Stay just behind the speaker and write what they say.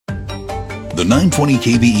The 920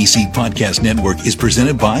 KVEC Podcast Network is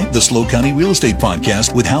presented by the SLO County Real Estate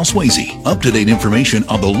Podcast with Hal Swayze. Up-to-date information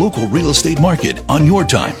on the local real estate market on your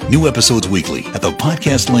time. New episodes weekly at the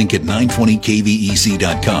podcast link at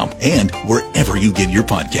 920kvec.com and wherever you get your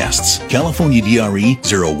podcasts. California DRE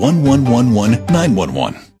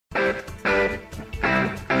 01111-911.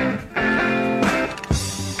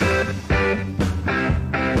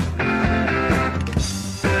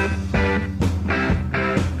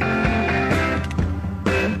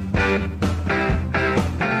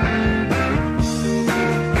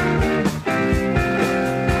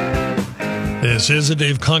 This is the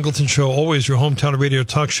Dave Congleton Show, always your hometown radio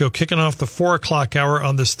talk show, kicking off the 4 o'clock hour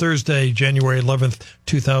on this Thursday, January 11th,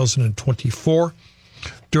 2024.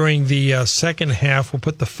 During the second half, we'll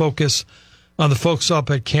put the focus on the folks up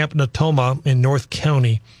at Camp Natoma in North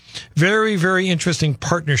County. Very, very interesting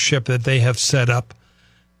partnership that they have set up.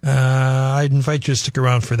 I'd invite you to stick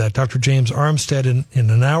around for that. Dr. James Armstead in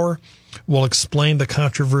an hour will explain the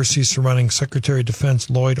controversy surrounding Secretary of Defense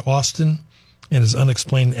Lloyd Austin and his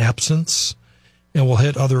unexplained absence. And we'll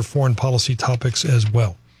hit other foreign policy topics as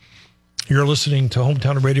well. You're listening to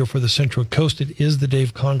Hometown Radio for the Central Coast. It is the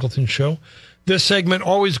Dave Congleton Show. This segment,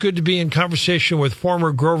 always good to be in conversation with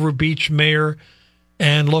former Grover Beach mayor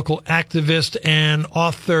and local activist and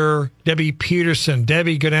author Debbie Peterson.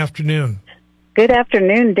 Debbie, good afternoon. Good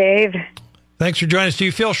afternoon, Dave. Thanks for joining us. Do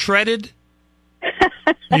you feel shredded?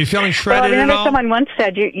 Are you feeling shredded well, at all? Someone once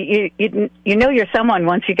said you know you're someone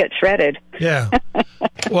once you get shredded. Yeah.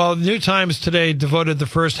 Well, New Times today devoted the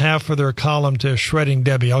first half of their column to shredding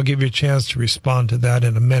Debbie. I'll give you a chance to respond to that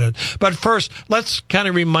in a minute. But first, let's kind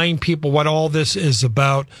of remind people what all this is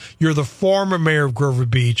about. You're the former mayor of Grover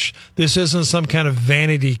Beach. This isn't some kind of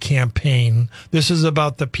vanity campaign. This is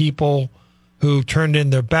about the people who turned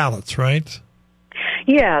in their ballots, right?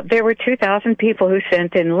 Yeah, there were 2,000 people who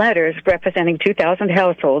sent in letters representing 2,000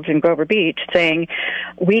 households in Grover Beach saying,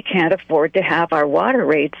 we can't afford to have our water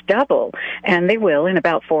rates double. And they will in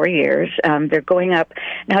about 4 years. They're going up.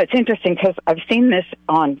 Now, it's interesting because I've seen this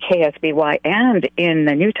on KSBY and in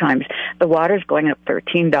the New Times. The water's going up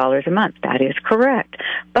 $13 a month. That is correct.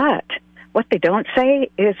 But what they don't say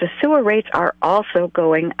is the sewer rates are also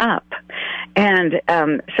going up. And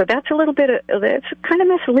so that's a little bit, it's kind of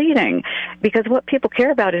misleading because what people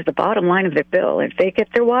care about is the bottom line of their bill. If they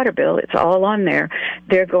get their water bill, it's all on there.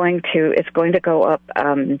 It's going to go up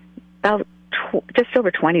about just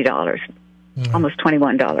over $20, almost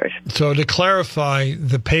 $21. So to clarify,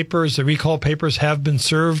 the recall papers have been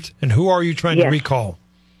served, and who are you trying to recall?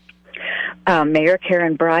 Mayor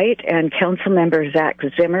Karen Bright and Councilmember Zach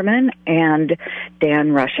Zimmerman and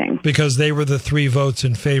Dan Rushing. Because they were the 3 votes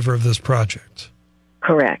in favor of this project.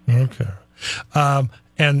 Correct. Okay.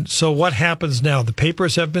 And so what happens now? The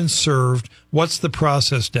papers have been served. What's the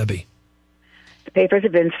process, Debbie? The papers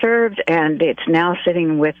have been served, and it's now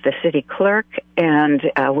sitting with the city clerk, and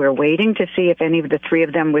we're waiting to see if any of the 3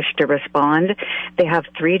 of them wish to respond. They have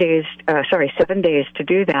 7 days to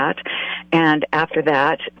do that, and after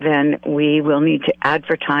that, then we will need to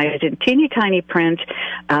advertise in teeny tiny print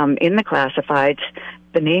in the classifieds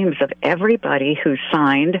the names of everybody who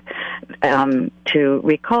signed to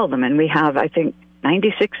recall them, and we have, I think,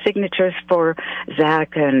 96 signatures for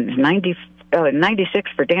Zach and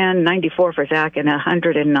 96 for Dan, 94 for Zach, and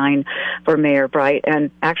 109 for Mayor Bright.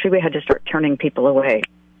 And actually, we had to start turning people away.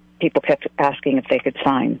 People kept asking if they could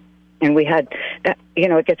sign. And we had that,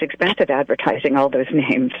 it gets expensive advertising all those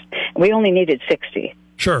names. We only needed 60.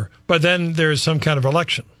 Sure. But then there's some kind of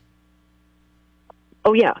election.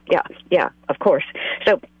 Oh, yeah, of course.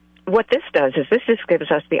 So what this does is this just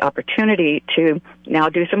gives us the opportunity to now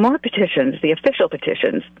do some more petitions, the official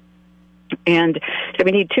petitions. And so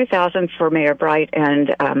we need 2,000 for Mayor Bright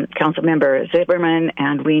and Councilmember Zimmerman,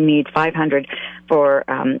 and we need 500 for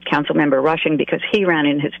Councilmember Rushing because he ran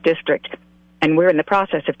in his district, and we're in the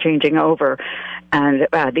process of changing over, and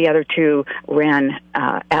the other 2 ran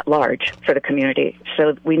at large for the community.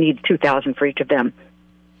 So we need 2,000 for each of them.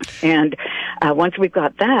 And once we've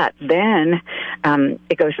got that, then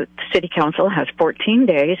it goes, the City Council has 14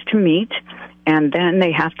 days to meet, and then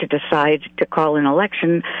they have to decide to call an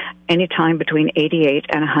election anytime between 88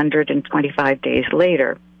 and 125 days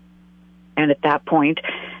later. And at that point,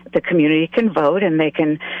 the community can vote and they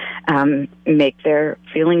can make their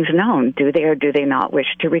feelings known. Do they or do they not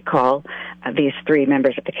wish to recall these 3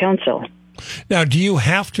 members of the council? Now, do you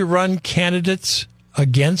have to run candidates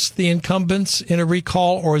against the incumbents in a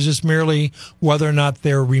recall, or is this merely whether or not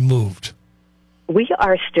they're removed? we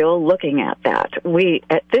are still looking at that.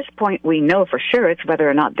 At this point, we know for sure it's whether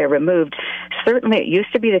or not they're removed. Certainly, it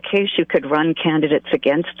used to be the case you could run candidates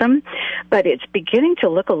against them, but it's beginning to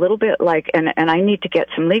look a little bit like, and I need to get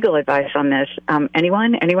some legal advice on this.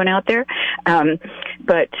 Anyone out there?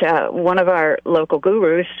 But one of our local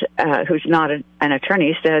gurus, who's not an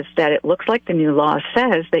attorney, says that it looks like the new law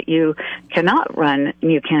says that you cannot run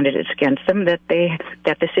new candidates against them, that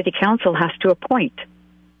the city council has to appoint.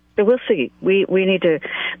 So we'll see. We need to,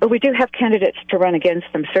 but we do have candidates to run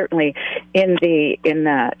against them. Certainly in the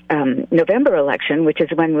November election, which is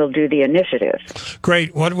when we'll do the initiative.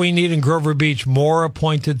 Great. What do we need in Grover Beach? More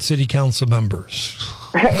appointed city council members.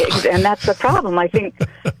 And that's the problem. I think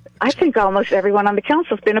almost everyone on the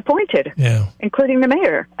council's been appointed, including the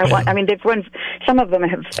mayor. I mean, they've run. Some of them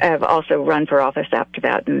have also run for office after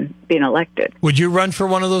that and been elected. Would you run for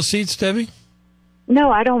one of those seats, Debbie?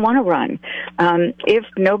 No, I don't want to run. If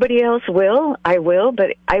nobody else will, I will,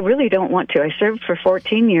 but I really don't want to. I served for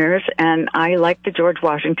 14 years, and I like the George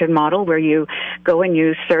Washington model where you go and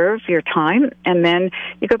you serve your time, and then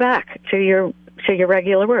you go back to your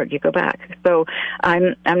regular work. You go back. So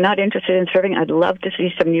I'm not interested in serving. I'd love to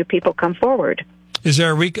see some new people come forward. Is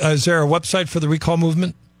there a website for the recall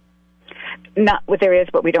movement? Not what there is,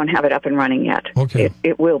 but we don't have it up and running yet. Okay.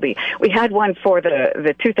 It will be. We had one for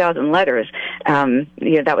the 2,000 letters.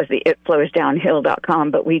 That was the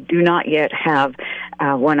itflowsdownhill.com, but we do not yet have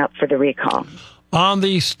one up for the recall. On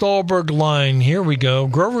the Stolberg line, here we go.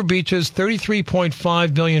 Grover Beach's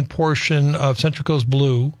 $33.5 million portion of Central Coast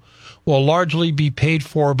Blue will largely be paid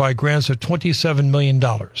for by grants of $27 million.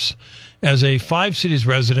 As a Five Cities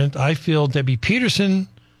resident, I feel Debbie Peterson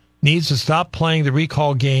needs to stop playing the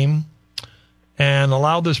recall game and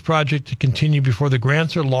allow this project to continue before the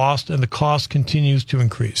grants are lost and the cost continues to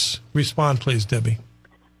increase. Respond, please, Debbie.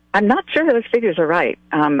 I'm not sure those figures are right.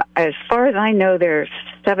 As far as I know, there's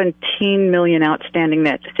 17 million outstanding,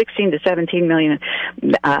 16 to 17 million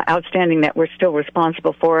outstanding that we're still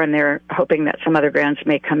responsible for, and they're hoping that some other grants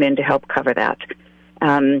may come in to help cover that.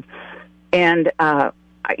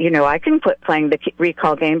 I can quit playing the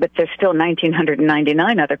recall game, but there's still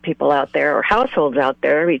 1,999 other people out there, or households out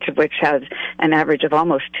there, each of which has an average of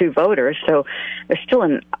almost 2 voters. So there's still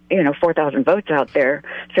 4,000 votes out there.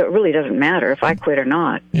 So it really doesn't matter if I quit or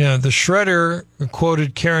not. Yeah, the shredder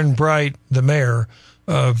quoted Karen Bright, the mayor,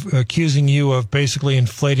 of accusing you of basically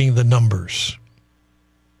inflating the numbers.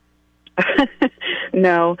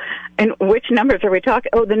 No. And which numbers are we talking?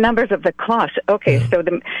 Oh, the numbers of the cost. Okay, yeah. So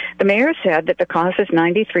the mayor said that the cost is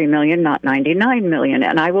 $93 million, not $99 million.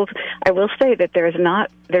 And I will say that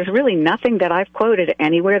there's really nothing that I've quoted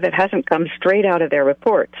anywhere that hasn't come straight out of their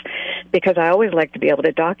reports, because I always like to be able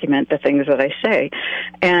to document the things that I say.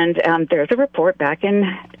 And there's a report back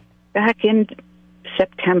in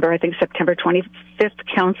September, I think September 25th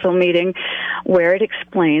council meeting, where it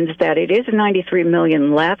explains that it is $93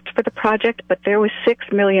 million left for the project, but there was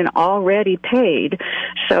 $6 million already paid.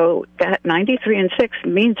 So that 93 and 6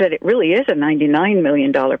 means that it really is a $99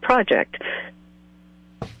 million project.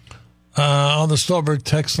 On the Stolberg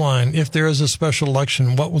text line, if there is a special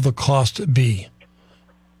election, what will the cost be?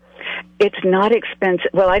 It's not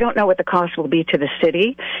expensive. Well, I don't know what the cost will be to the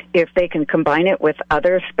city if they can combine it with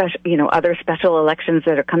other special elections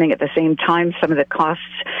that are coming at the same time. Some of the costs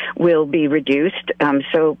will be reduced.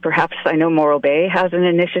 So perhaps, I know Morro Bay has an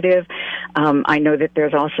initiative. I know that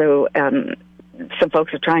there's also some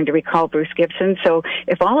folks are trying to recall Bruce Gibson. So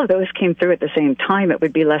if all of those came through at the same time, it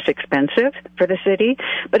would be less expensive for the city,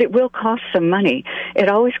 but it will cost some money. It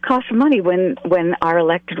always costs money when our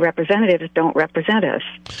elected representatives don't represent us.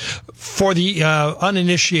 For the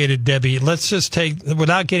uninitiated, Debbie, let's just take,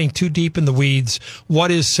 without getting too deep in the weeds, what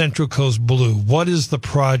is Central Coast Blue? What is the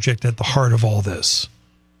project at the heart of all this?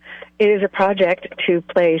 It is a project to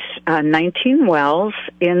place 19 wells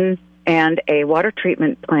in and a water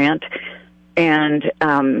treatment plant and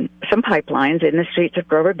some pipelines in the streets of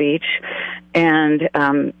Grover Beach, and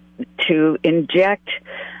to inject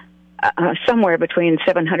somewhere between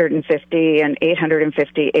 750 and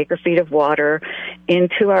 850 acre-feet of water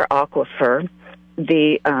into our aquifer.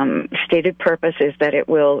 The stated purpose is that it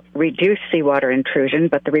will reduce seawater intrusion,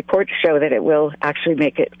 but the reports show that it will actually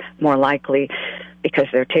make it more likely, because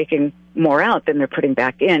they're taking more out than they're putting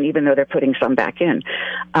back in, even though they're putting some back in.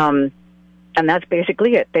 And that's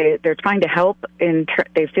basically it. They're trying to help. They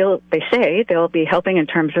say they'll be helping in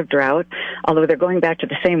terms of drought, although they're going back to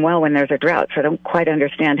the same well when there's a drought. So I don't quite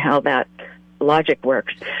understand how that logic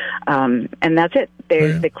works. And that's it.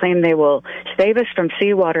 They claim they will save us from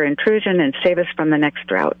seawater intrusion and save us from the next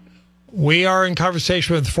drought. We are in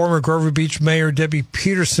conversation with former Grover Beach Mayor Debbie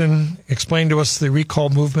Peterson. Explain to us the recall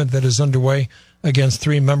movement that is underway. against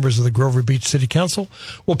 3 members of the Grover Beach City Council.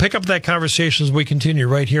 We'll pick up that conversation as we continue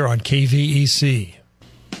right here on KVEC.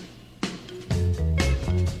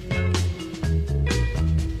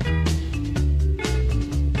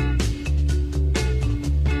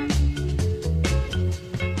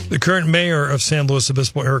 The current mayor of San Luis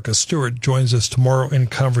Obispo, Erica Stewart, joins us tomorrow in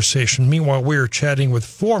conversation. Meanwhile, we are chatting with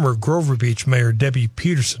former Grover Beach Mayor Debbie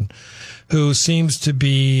Peterson, who seems to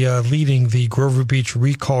be leading the Grover Beach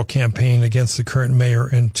recall campaign against the current mayor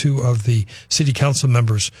and 2 of the city council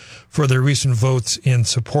members for their recent votes in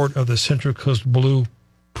support of the Central Coast Blue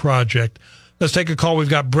project. Let's take a call. We've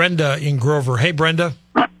got Brenda in Grover. Hey, Brenda.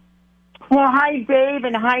 Well, hi, Dave,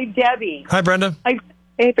 and hi, Debbie. Hi, Brenda.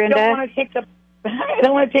 Hey, Brenda. I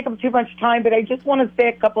don't want to take up too much time, but I just want to say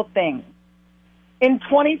a couple things. In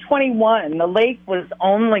 2021, the lake was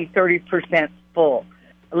only 30% full,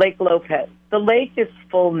 Lake Lopez. The lake is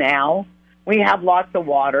full now. We have lots of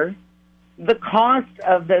water. The cost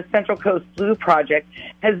of the Central Coast Blue project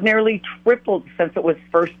has nearly tripled since it was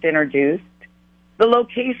first introduced. The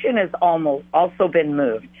location has also been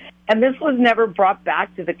moved. And this was never brought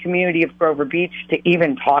back to the community of Grover Beach to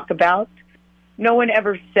even talk about. No one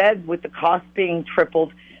ever said, with the cost being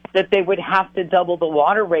tripled, that they would have to double the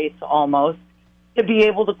water rates almost to be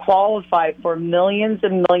able to qualify for millions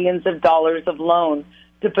and millions of dollars of loans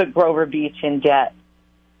to put Grover Beach in debt.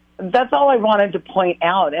 That's all I wanted to point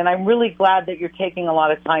out, and I'm really glad that you're taking a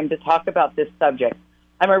lot of time to talk about this subject.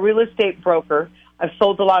 I'm a real estate broker. I've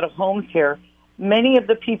sold a lot of homes here. Many of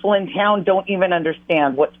the people in town don't even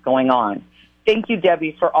understand what's going on. Thank you,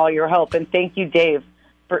 Debbie, for all your help, and thank you, Dave,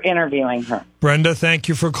 for interviewing her. Brenda, thank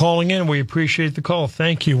you for calling in. We appreciate the call.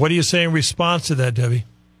 Thank you. What do you say in response to that, Debbie?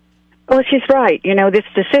 Well, she's right. You know, this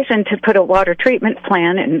decision to put a water treatment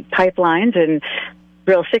plant and pipelines and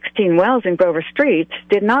drill 16 wells in Grover Streets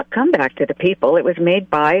did not come back to the people. It was made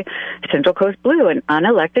by Central Coast Blue, an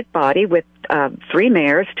unelected body with 3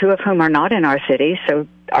 mayors, 2 of whom are not in our city. So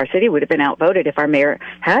our city would have been outvoted if our mayor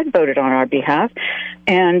had voted on our behalf.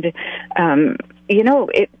 And,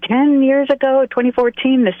 10 years ago,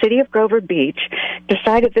 2014, the city of Grover Beach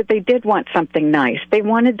decided that they did want something nice. They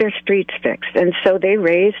wanted their streets fixed. And so they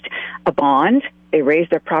raised a bond. They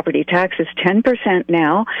raised their property taxes 10%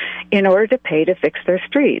 now in order to pay to fix their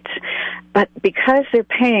streets. But because they're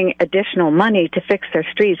paying additional money to fix their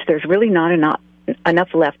streets, there's really not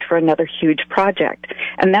enough left for another huge project.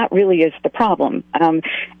 And that really is the problem.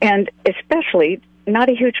 And especially not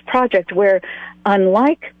a huge project where,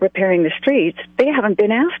 unlike repairing the streets, they haven't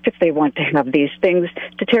been asked if they want to have these things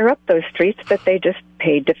to tear up those streets that they just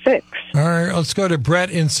paid to fix. All right, let's go to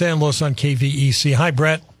Brett in San Luis on KVEC. Hi,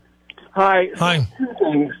 Brett. Hi. Hi. 2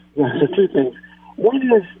 things. Two things. One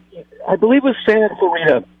is, I believe with Santa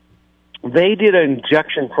Clarita, they did an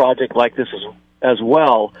injection project like this as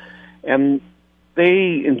well, and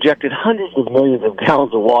they injected hundreds of millions of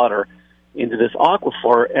gallons of water into this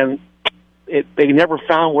aquifer, and they never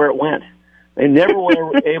found where it went. They never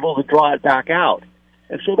were able to draw it back out.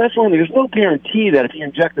 And so that's one thing. There's no guarantee that if you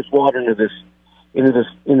inject this water into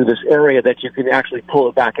this area that you can actually pull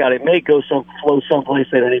it back out. It may flow someplace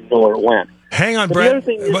they don't even know where it went. Hang on, Brett.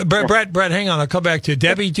 Brett, hang on. I'll come back to you.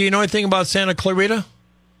 Debbie, do you know anything about Santa Clarita?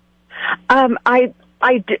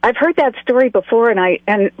 I've heard that story before,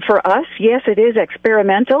 and for us, yes, it is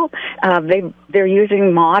experimental. They're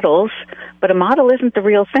using models, but a model isn't the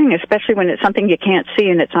real thing, especially when it's something you can't see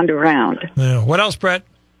and it's underground. Yeah. What else, Brett?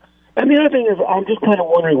 And the other thing is, I'm just kind of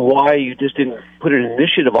wondering why you just didn't put an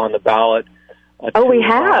initiative on the ballot. We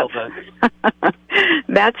have.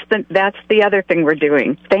 That's the other thing we're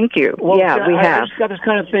doing. Thank you. Well, we have. I just got this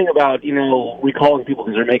kind of thing about recalling people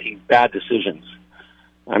because they're making bad decisions.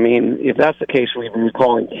 I mean, if that's the case, we've been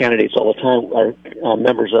recalling candidates all the time, our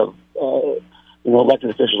members of elected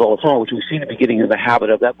officials all the time, which we seem to be getting in the habit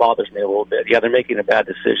of. That bothers me a little bit. Yeah, they're making a bad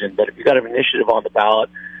decision, but if you've got an initiative on the ballot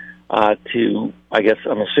I guess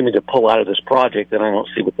I'm assuming to pull out of this project, then I don't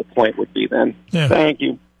see what the point would be then. Yeah. Thank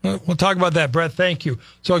you. We'll talk about that, Brett. Thank you.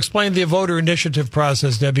 So explain the voter initiative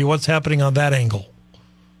process, Debbie. What's happening on that angle?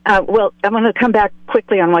 Well, I'm going to come back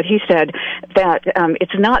quickly on what he said, that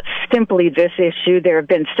it's not simply this issue. There have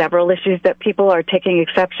been several issues that people are taking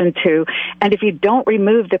exception to, and if you don't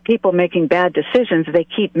remove the people making bad decisions, they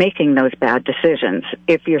keep making those bad decisions,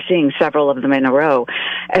 if you're seeing several of them in a row.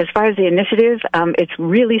 As far as the initiative, it's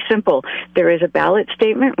really simple. There is a ballot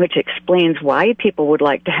statement which explains why people would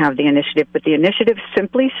like to have the initiative, but the initiative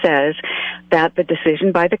simply says that the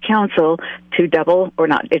decision by the council to double, or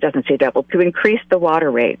not, it doesn't say double, to increase the water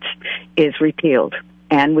rate is repealed,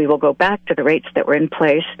 and we will go back to the rates that were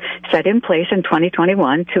set in place in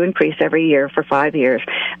 2021 to increase every year for 5 years,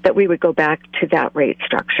 that we would go back to that rate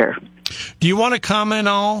structure. Do you want to comment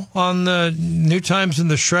all on the New Times and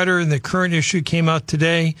the Shredder and the current issue came out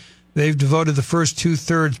today? They've devoted the first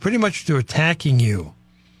 2/3 pretty much to attacking you.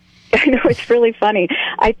 I know, it's really funny.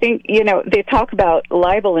 I think, they talk about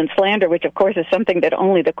libel and slander, which of course is something that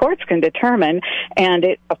only the courts can determine.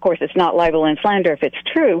 And of course, it's not libel and slander if it's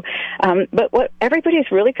true. But what everybody's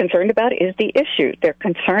really concerned about is the issue. They're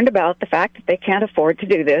concerned about the fact that they can't afford to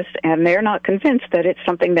do this, and they're not convinced that it's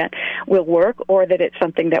something that will work or that it's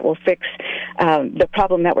something that will fix the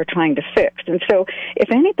problem that we're trying to fix. And so if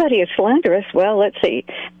anybody is slanderous, well, let's see.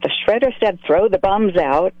 The Shredder said, throw the bums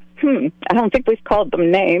out. I don't think we've called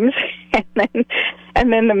them names.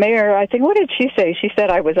 And then the mayor, I think, what did she say? She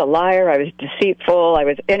said I was a liar, I was deceitful,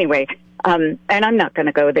 anyway. And I'm not going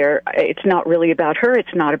to go there. It's not really about her.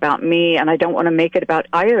 It's not about me. And I don't want to make it about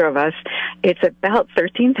either of us. It's about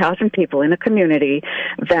 13,000 people in a community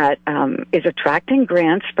that is attracting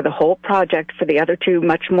grants for the whole project for the other two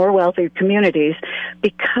much more wealthy communities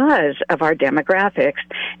because of our demographics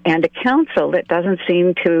and a council that doesn't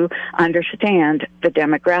seem to understand the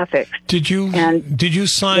demographics. Did you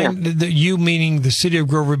sign, you meaning the city of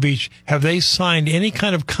Grover Beach, have they signed any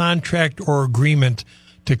kind of contract or agreement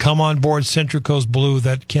to come on board Central Coast Blue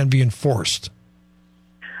that can be enforced?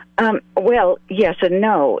 Well, yes and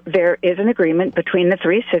no. There is an agreement between the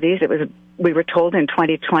three cities. We were told in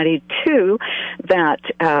 2022 that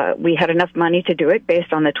we had enough money to do it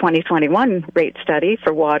based on the 2021 rate study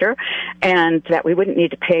for water, and that we wouldn't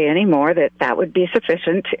need to pay any more, that would be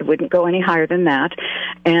sufficient. It wouldn't go any higher than that.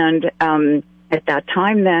 And at that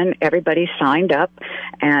time, then, everybody signed up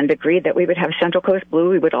and agreed that we would have Central Coast Blue.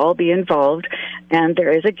 We would all be involved. And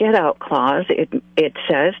there is a get-out clause. It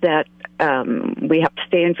says that we have to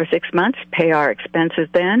stay in for 6 months, pay our expenses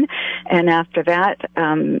then. And after that,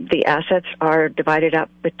 the assets are divided up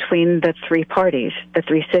between the three parties, the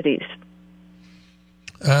three cities.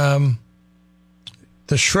 The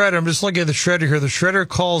Shredder, I'm just looking at the Shredder here. The Shredder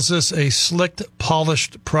calls this a slicked,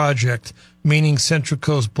 polished project, meaning Central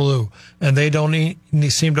Coast Blue, and they don't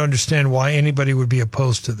seem to understand why anybody would be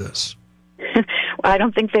opposed to this. I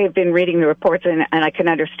don't think they've been reading the reports, and I can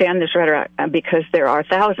understand the Shredder because there are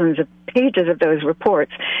thousands of pages of those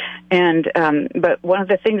reports. And but one of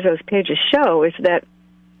the things those pages show is that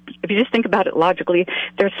if you just think about it logically,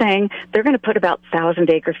 they're saying they're going to put about 1,000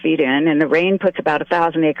 acre-feet in, and the rain puts about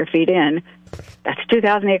 1,000 acre-feet in. That's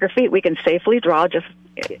 2,000 acre-feet. We can safely draw, just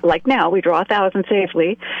like now, we draw 1,000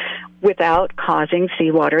 safely without causing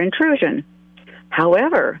seawater intrusion.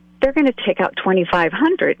 However, they're going to take out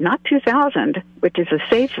 2,500, not 2,000, which is a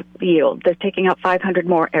safe yield. They're taking out 500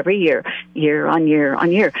 more every year, year on year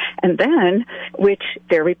on year. And then, which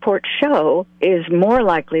their reports show, is more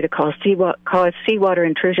likely to cause seawater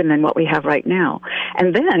intrusion than what we have right now.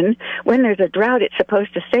 And then, when there's a drought, it's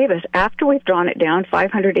supposed to save us. After we've drawn it down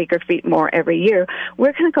 500 acre-feet more every year,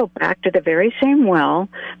 we're going to go back to the very same well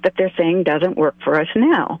that they're saying doesn't work for us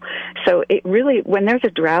now. So it really, when there's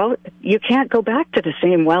a drought, you can't go back to the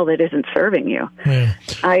same well that isn't serving you. Yeah.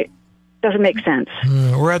 Doesn't make sense.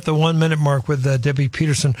 We're at the 1 minute mark with Debbie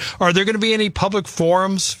Peterson. Are there going to be any public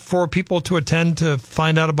forums for people to attend to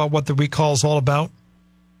find out about what the recall is all about?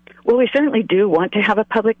 Well, we certainly do want to have a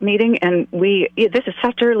public meeting, and this is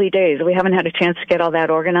such early days. We haven't had a chance to get all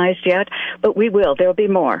that organized yet, but we will. There'll be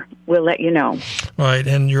more. We'll let you know. All right,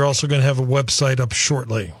 and you're also going to have a website up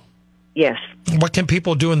shortly. Yes. What can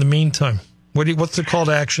people do in the meantime? What's the call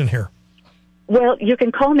to action here? Well, you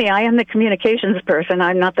can call me. I am the communications person.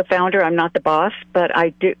 I'm not the founder. I'm not the boss, but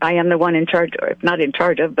I am the one in charge, or not in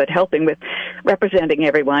charge of, but helping with representing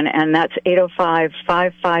everyone. And that's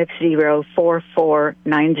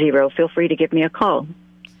 805-550-4490. Feel free to give me a call.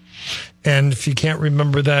 And if you can't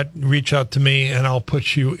remember that, reach out to me and I'll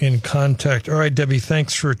put you in contact. All right, Debbie,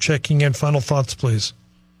 thanks for checking in. Final thoughts, please.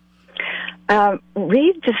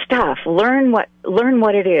 Read the stuff, learn what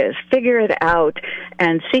it is, figure it out,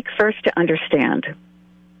 and seek first to understand.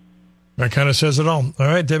 That kind of says it all. All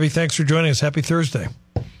right, Debbie, thanks for joining us. Happy Thursday.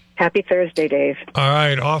 Happy Thursday, Dave. All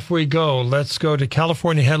right, off we go. Let's go to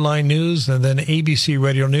California Headline News and then ABC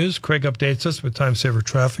Radio News. Craig updates us with time saver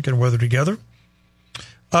traffic and weather together.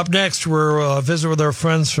 Up next, we're visiting with our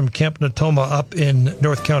friends from Camp Natoma up in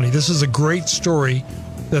North County. This is a great story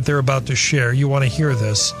that they're about to share. You want to hear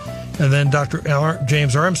this. And then Dr.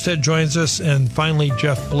 James Armstead joins us, and finally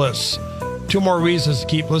Jeff Bliss. 2 more reasons to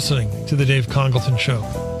keep listening to The Dave Congleton Show.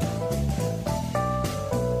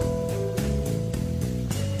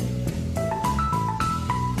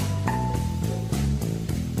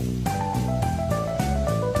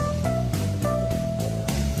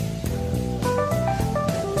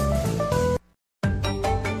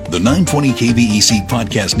 The 920 KVEC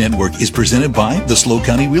Podcast Network is presented by the SLO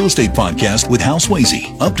County Real Estate Podcast with Hal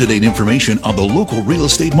Swayze. Up-to-date information on the local real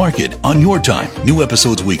estate market on your time. New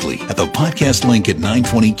episodes weekly at the podcast link at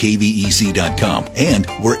 920kvec.com and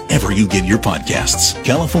wherever you get your podcasts.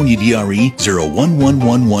 California DRE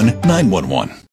 01111 911.